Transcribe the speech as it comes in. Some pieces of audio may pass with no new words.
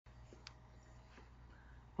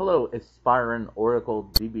Hello, aspiring Oracle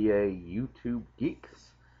DBA YouTube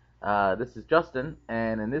geeks. This is Justin,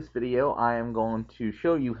 and in this video I am going to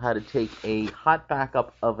show you how to take a hot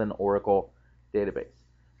backup of an Oracle database.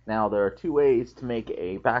 Now, there are two ways to make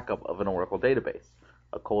a backup of an Oracle database: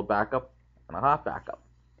 a cold backup and a hot backup.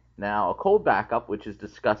 Now, a cold backup, which is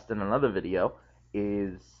discussed in another video,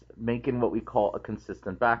 is making what we call a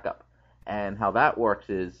consistent backup. And how that works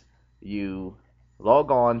is you log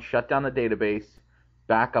on, shut down the database,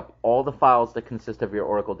 back up all the files that consist of your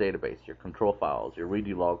Oracle database, your control files, your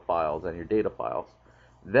redo log files, and your data files.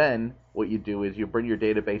 Then what you do is you bring your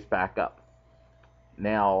database back up.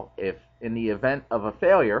 Now, if in the event of a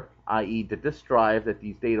failure, i.e. the disk drive that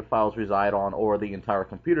these data files reside on, or the entire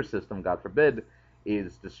computer system, God forbid,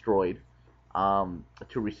 is destroyed, to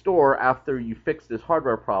restore, after you fix this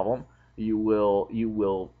hardware problem, you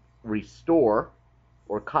will restore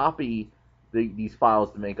or copy these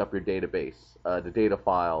files to make up your database, the data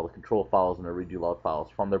file, the control files, and the redo log files,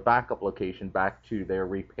 from their backup location back to their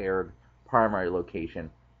repaired primary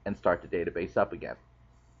location, and start the database up again.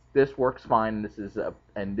 This works fine. This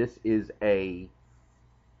is a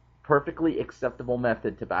perfectly acceptable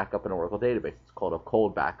method to back up an Oracle database. It's called a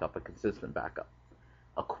cold backup, a consistent backup,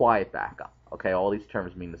 a quiet backup. Okay, all these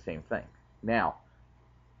terms mean the same thing. Now,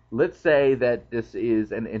 let's say that this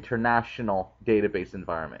is an international database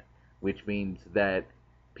environment, which means that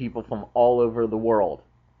people from all over the world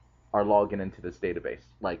are logging into this database,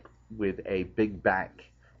 like with a big bank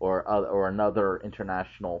or another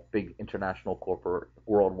big international corporate,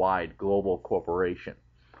 worldwide, global corporation.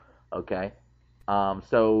 Okay,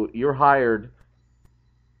 so you're hired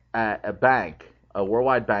at a bank, a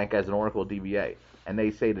worldwide bank, as an Oracle DBA, and they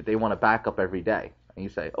say that they want to back up every day, and you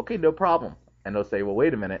say, okay, no problem, and they'll say, well,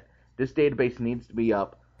 wait a minute, this database needs to be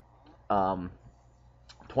up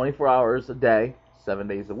 24 hours a day, 7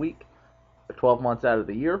 days a week, 12 months out of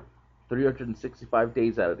the year, 365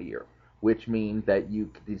 days out of the year, which means that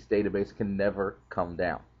this database can never come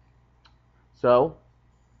down. So,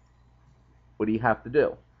 what do you have to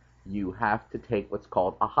do? You have to take what's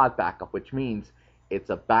called a hot backup, which means it's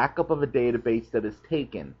a backup of a database that is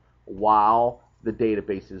taken while the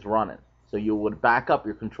database is running. So you would back up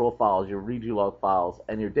your control files, your redo log files,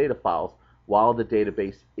 and your data files while the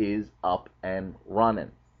database is up and running.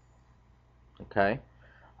 Okay?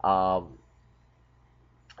 Now,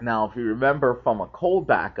 if you remember from a cold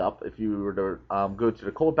backup, if you were to go to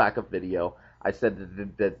the cold backup video, I said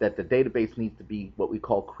that the database needs to be what we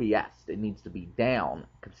call quiesced. It needs to be down,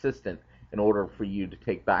 consistent, in order for you to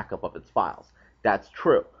take backup of its files. That's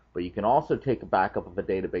true, but you can also take a backup of a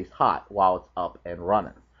database hot while it's up and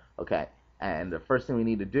running. Okay, and the first thing we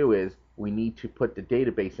need to do is we need to put the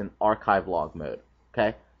database in archive log mode.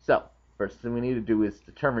 Okay, so first thing we need to do is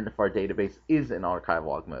determine if our database is in archive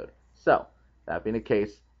log mode. So, that being the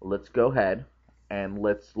case, let's go ahead and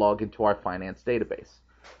let's log into our finance database.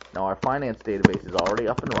 Now, our finance database is already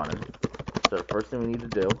up and running, so the first thing we need to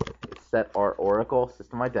do is set our Oracle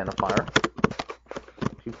system identifier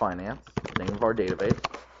to finance, name of our database,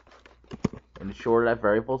 ensure that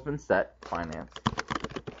variable's been set, finance,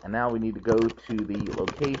 and now we need to go to the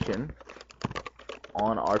location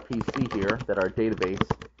on our PC here that our database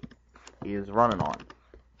is running on,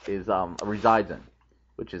 resides in,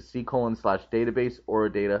 which is c:/database or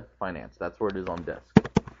data finance. That's where it is on disk.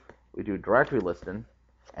 We do directory listing,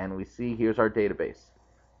 and we see here's our database.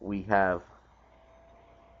 We have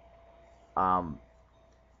our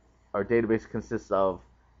database consists of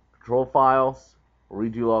control files,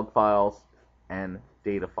 redo log files, and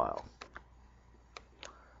data files.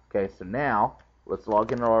 Okay, so now let's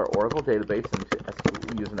log into our Oracle database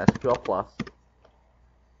using SQL+.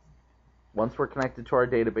 Once we're connected to our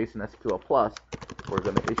database in SQL+, we're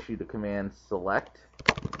going to issue the command select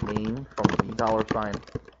name from $$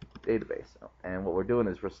 database. And what we're doing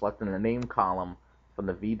is we're selecting the name column from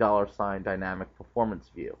the $$ dynamic performance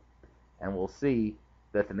view. And we'll see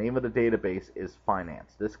that the name of the database is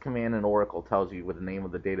finance. This command in Oracle tells you what the name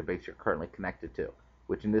of the database you're currently connected to,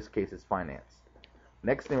 which in this case is finance.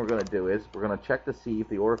 Next thing we're going to do is we're going to check to see if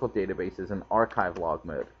the Oracle database is in archive log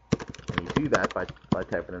mode. And you do that by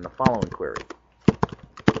typing in the following query: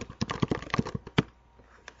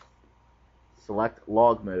 select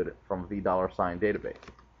log mode from $$ database.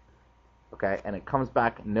 Okay, and it comes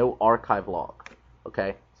back no archive log.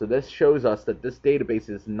 Okay, so this shows us that this database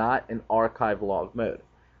is not in archive log mode.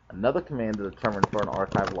 Another command to determine for an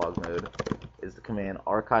archive log mode is the command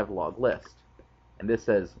archive log list. And this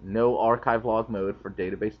says no archive log mode for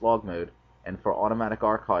database log mode, and for automatic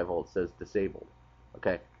archival it says disabled.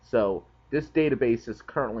 Okay, so this database is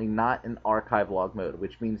currently not in archive log mode,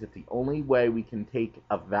 which means that the only way we can take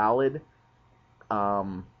a valid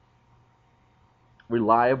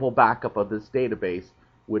reliable backup of this database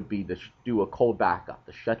would be to do a cold backup,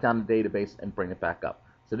 to shut down the database and bring it back up.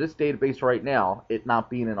 So this database right now, it not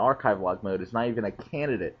being in archive log mode, is not even a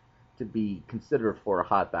candidate to be considered for a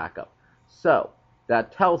hot backup. So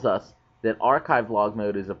that tells us that archive log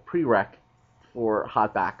mode is a prereq for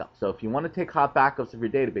hot backup. So if you want to take hot backups of your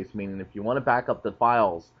database, meaning if you want to back up the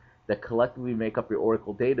files that collectively make up your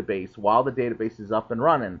Oracle database while the database is up and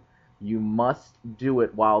running, you must do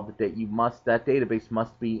it while that database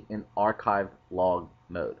must be in archive log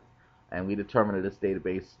mode. And we determined that this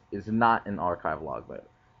database is not in archive log mode.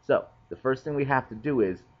 So the first thing we have to do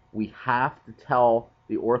is we have to tell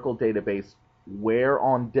the Oracle database where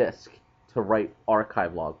on disk to write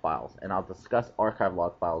archive log files. And I'll discuss archive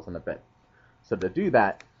log files in a bit. So to do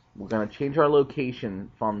that, we're going to change our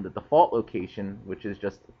location from the default location, which is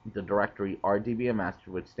just the directory RDBA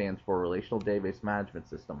master, which stands for Relational Database Management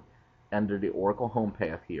System, under the Oracle home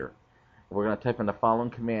path here. We're going to type in the following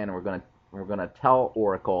command, and we're going to tell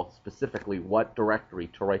Oracle specifically what directory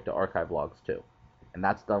to write the archive logs to, and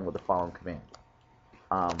that's done with the following command.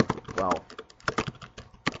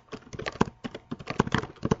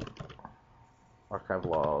 Archive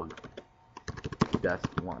log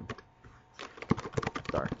dest1.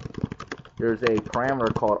 Sorry. There's a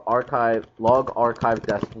parameter called log archive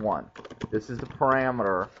dest1. This is the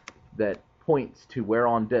parameter that points to where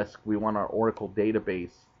on disk we want our Oracle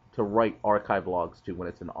database to write archive logs to when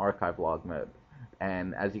it's in archive log mode.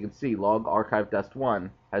 And as you can see, log archive dest1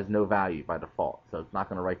 has no value by default, so it's not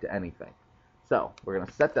going to write to anything. So we're going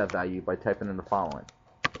to set that value by typing in the following: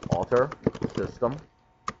 alter system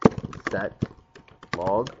set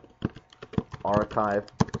log archive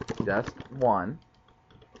dest1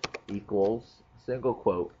 equals single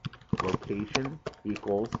quote location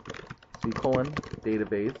equals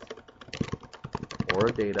database or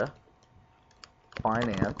data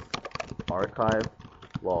finance archive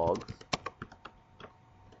logs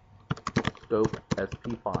scope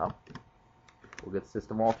sp file. We'll get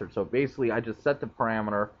system altered. So basically I just set the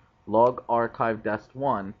parameter log archive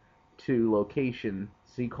dest1 to location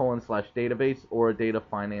c:/database or data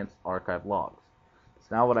finance archive logs.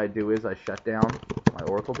 So now what I do is I shut down my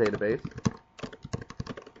Oracle database.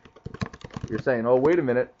 You're saying, oh, wait a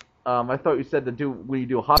minute, I thought you said when you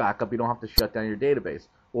do a hot backup, you don't have to shut down your database.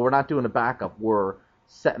 Well, we're not doing a backup. We're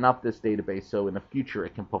setting up this database so in the future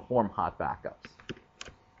it can perform hot backups.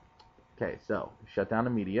 Okay, so shut down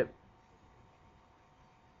immediate.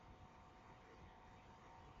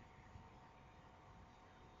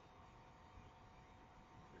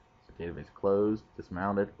 So database closed,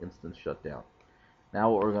 dismounted, instance shut down. Now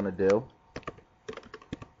what we're going to do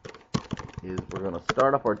is we're going to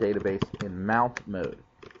start up our database in mount mode.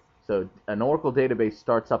 So an Oracle database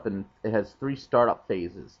starts up it has 3 startup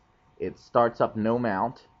phases. It starts up no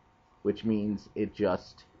mount, which means it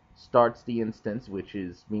just starts the instance, which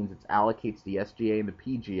means it allocates the SGA and the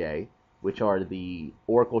PGA, which are the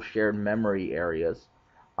Oracle shared memory areas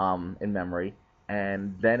in memory,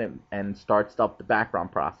 and then it starts up the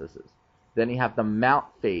background processes. Then you have the mount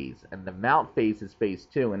phase, and the mount phase is phase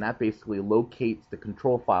 2, and that basically locates the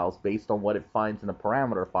control files based on what it finds in a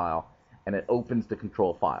parameter file, and it opens the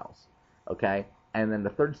control files. Okay? And then the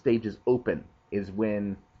third stage is open, is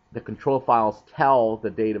when the control files tell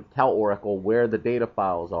Oracle where the data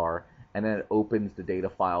files are, and then it opens the data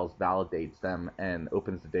files, validates them, and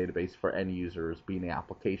opens the database for end users, being the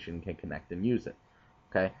application can connect and use it.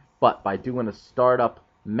 Okay? But by doing a startup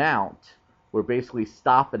mount, we're basically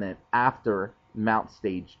stopping it after mount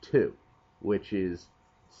stage 2, which is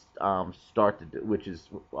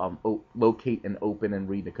locate and open and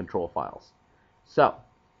read the control files. So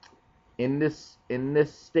in this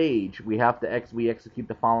stage, we have to execute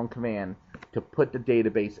the following command to put the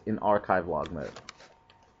database in archive log mode,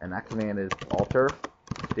 and that command is alter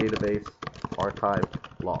database archive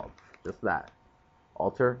log. Just that,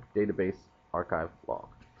 alter database archive log.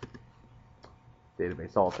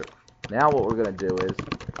 Database alter. Now what we're going to do is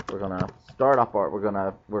we're going to start up we're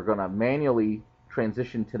going to manually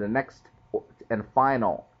transition to the next and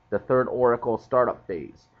final, the third Oracle startup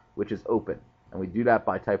phase, which is open. And we do that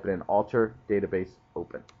by typing in alter database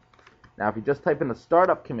open. Now if you just type in the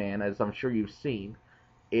startup command, as I'm sure you've seen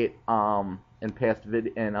it in past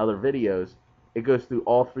other videos, it goes through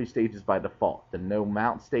all 3 stages by default: the no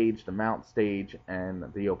mount stage, the mount stage, and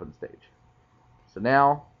the open stage. So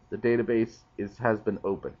now the database has been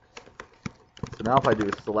opened. So now if I do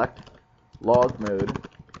a select log mode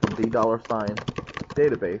from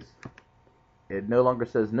 $database, it no longer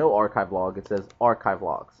says no archive log, it says archive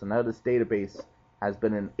log. So now this database has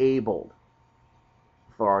been enabled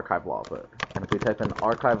for archive log mode. And if we type in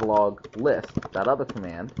archive log list, that other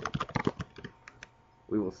command,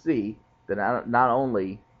 we will see that not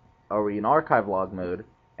only are we in archive log mode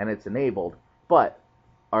and it's enabled, but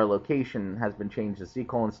our location has been changed to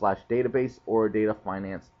c:/database or data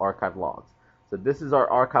finance archive logs. So this is our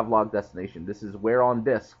archive log destination. This is where on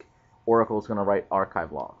disk Oracle is going to write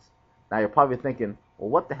archive logs. Now you're probably thinking, well,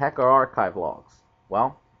 what the heck are archive logs?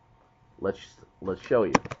 Well, let's show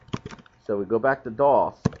you. So we go back to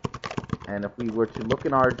DOS, and if we were to look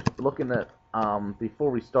at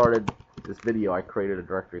before we started this video, I created a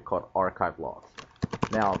directory called archive logs.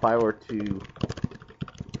 Now, if I were to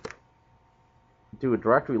do a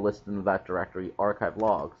directory list into that directory, archive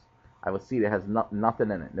logs, I will see it has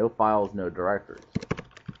nothing in it, no files, no directories.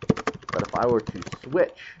 But if I were to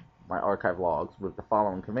switch my archive logs with the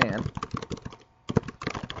following command,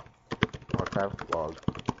 archive log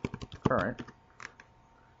current,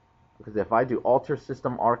 because if I do alter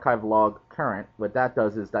system archive log current, what that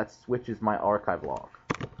does is that switches my archive log.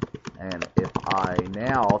 And if I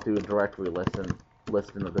now do a directory list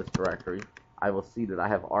into this directory, I will see that I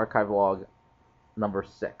have archive log number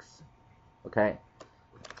 6. Okay.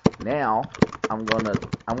 Now I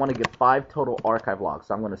want to get 5 total archive logs.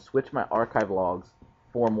 So I'm going to switch my archive logs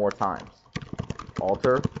 4 more times.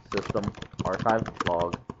 Alter system archive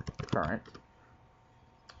log current.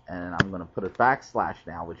 And I'm going to put a backslash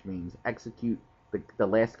now, which means execute the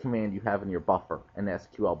last command you have in your buffer, in the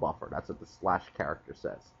SQL buffer. That's what the slash character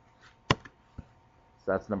says. So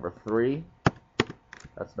that's number 3.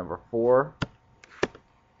 That's number 4.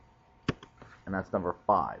 And that's number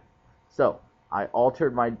 5. So I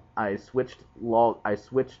switched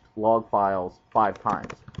log files 5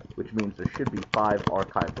 times, which means there should be 5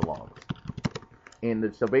 archived logs.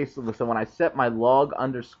 So basically, when I set my log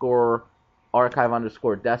underscore archive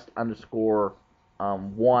underscore dest underscore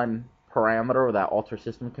 1 parameter, or that alter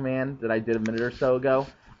system command that I did a minute or so ago,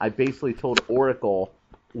 I basically told Oracle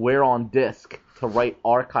where on disk to write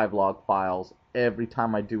archive log files every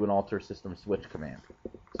time I do an alter system switch command.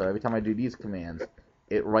 So every time I do these commands,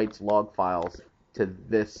 it writes log files to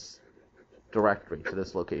this directory, to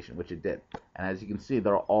this location, which it did. And as you can see,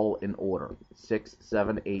 they're all in order: 6,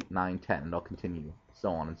 7, 8, 9, 10, and they'll continue, so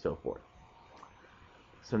on and so forth.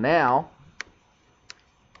 So now,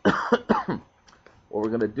 what we're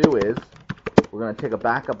going to do is, we're going to take a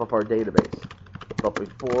backup of our database. But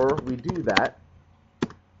before we do that,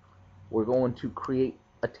 we're going to create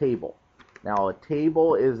a table. Now, a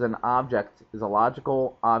table is a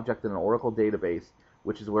logical object in an Oracle database,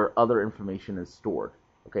 which is where other information is stored.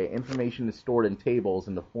 Okay, information is stored in tables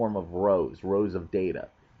in the form of rows of data.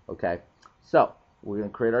 Okay, so we're going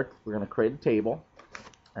to create a table,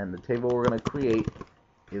 and the table we're going to create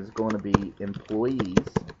is going to be employees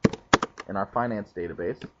in our finance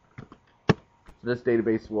database. So this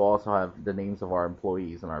database will also have the names of our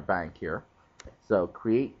employees in our bank here. So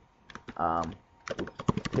create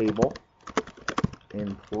table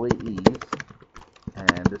employees,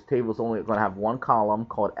 and this table is only going to have one column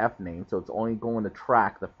called fname, so it's only going to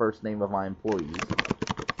track the first name of my employees.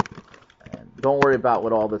 And don't worry about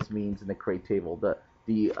what all this means in the create table.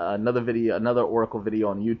 Another Oracle video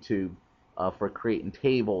on YouTube for creating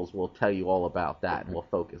tables will tell you all about that, and we'll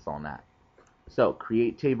focus on that. So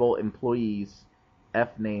create table employees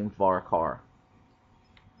fname varchar.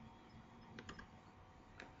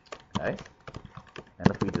 Okay. And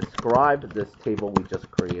if we describe this table we just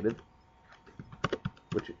created,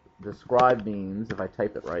 which describe means, if I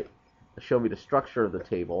type it right, show me the structure of the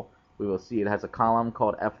table, we will see it has a column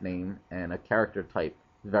called fname and a character type,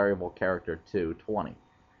 variable character 220.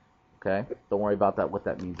 Okay? Don't worry about what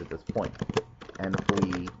that means at this point. And if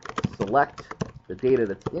we select the data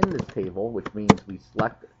that's in this table, which means we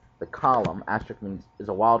select the column, asterisk means is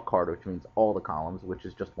a wildcard, which means all the columns, which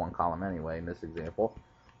is just one column anyway in this example,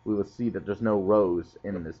 we will see that there's no rows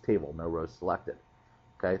in this table, no rows selected.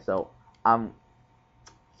 Okay, so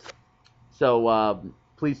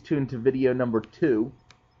please tune to video number 2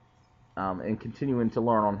 and continuing to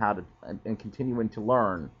learn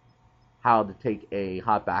how to take a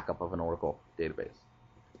hot backup of an Oracle database.